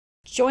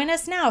Join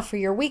us now for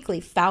your weekly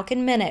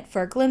Falcon Minute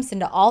for a glimpse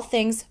into all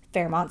things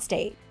Fairmont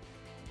State.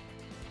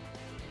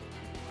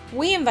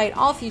 We invite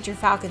all future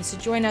Falcons to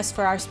join us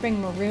for our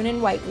spring Maroon and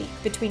White week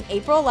between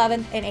April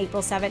 11th and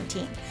April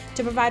 17th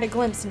to provide a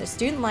glimpse into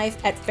student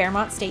life at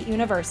Fairmont State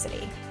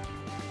University.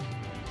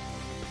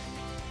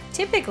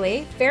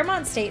 Typically,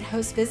 Fairmont State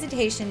hosts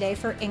Visitation Day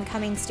for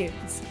incoming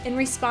students. In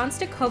response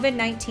to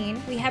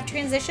COVID-19, we have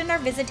transitioned our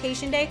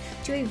Visitation Day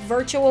to a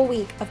virtual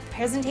week of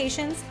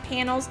presentations,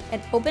 panels, and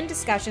open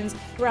discussions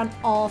around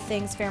all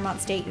things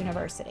Fairmont State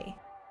University.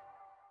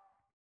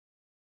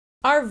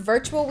 Our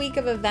virtual week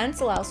of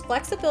events allows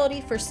flexibility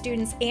for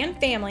students and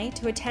family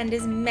to attend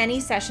as many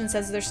sessions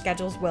as their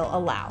schedules will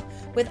allow,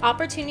 with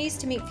opportunities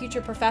to meet future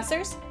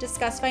professors,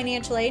 discuss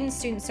financial aid and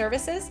student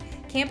services,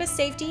 campus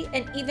safety,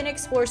 and even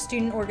explore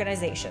student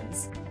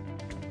organizations.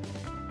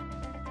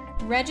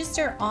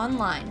 Register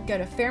online. Go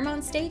to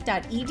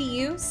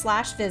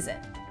fairmontstate.edu/visit.